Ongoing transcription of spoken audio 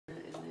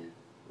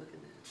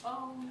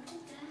Oh, look at that.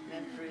 Isn't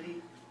that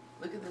pretty?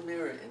 Look at the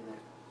mirror in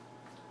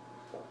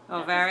there.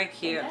 Oh, very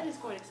cute. And that is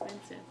quite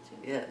expensive too.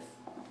 Yes.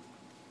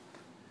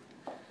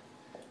 Well,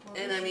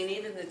 And this I mean, is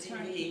even the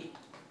turnkey.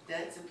 TV,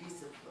 that's a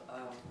piece of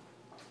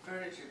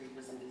furniture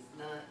because it is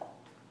not,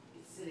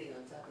 it's sitting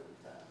on top of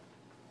the top.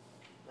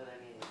 But I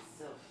mean, it's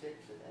so fit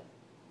for that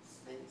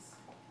space.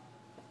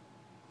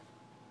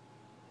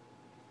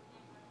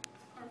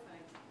 It's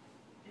perfect.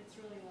 It's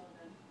really well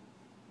done.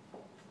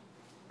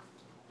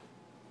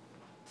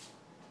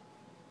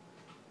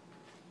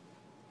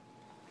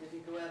 If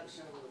you go out and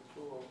show them the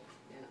pool,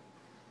 yeah.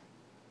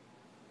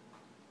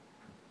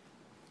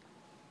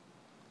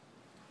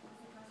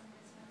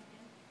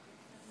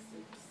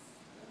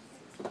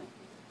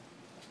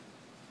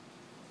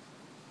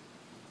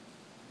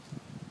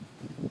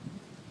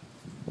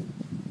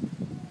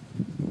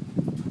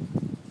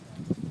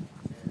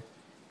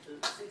 The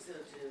 602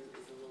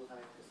 is a little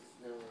high because it's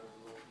nowhere on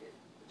the market.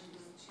 But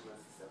she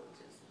wants to sell it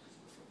to us, so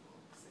she's looking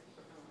for the same.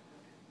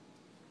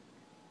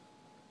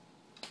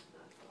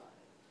 Not five.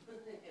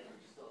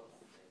 Just all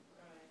the same.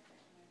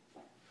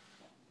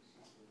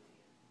 She's moving it.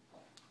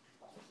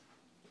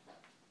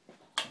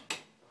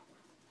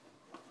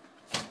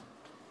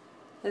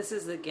 This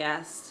is the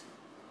guest.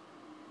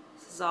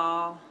 This is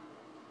all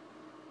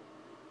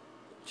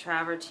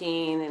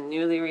travertine and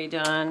newly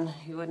redone.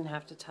 You wouldn't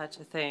have to touch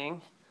a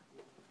thing.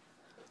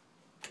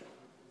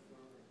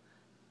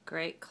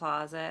 Great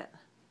closet.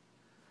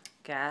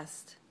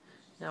 Guest.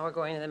 Now we're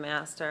going to the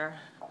master.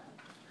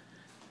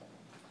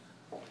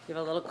 You have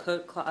a little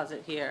coat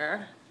closet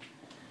here.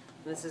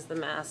 This is the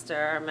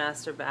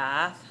master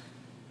bath.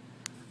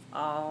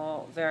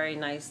 All very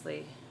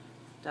nicely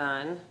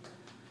done.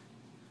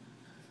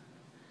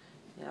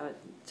 You have a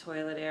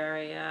toilet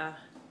area,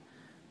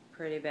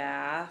 pretty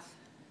bath,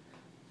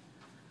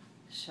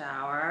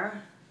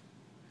 shower.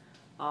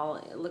 All,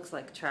 it looks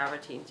like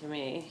travertine to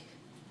me.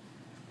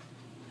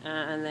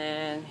 And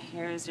then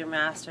here's your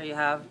master. You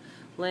have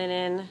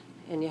linen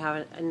and you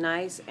have a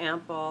nice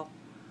ample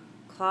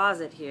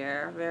closet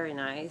here, very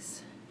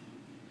nice.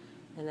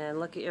 And then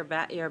look at your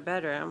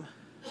bedroom.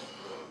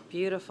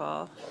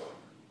 Beautiful.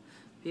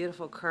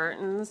 Beautiful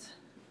curtains.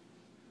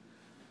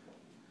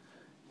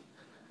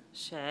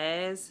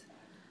 Chaise,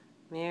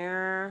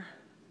 mirror.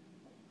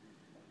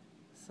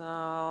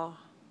 So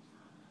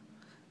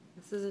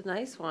this is a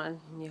nice one.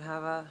 You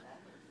have a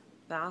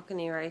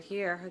balcony right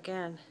here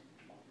again.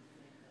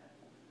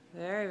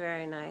 Very,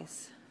 very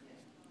nice.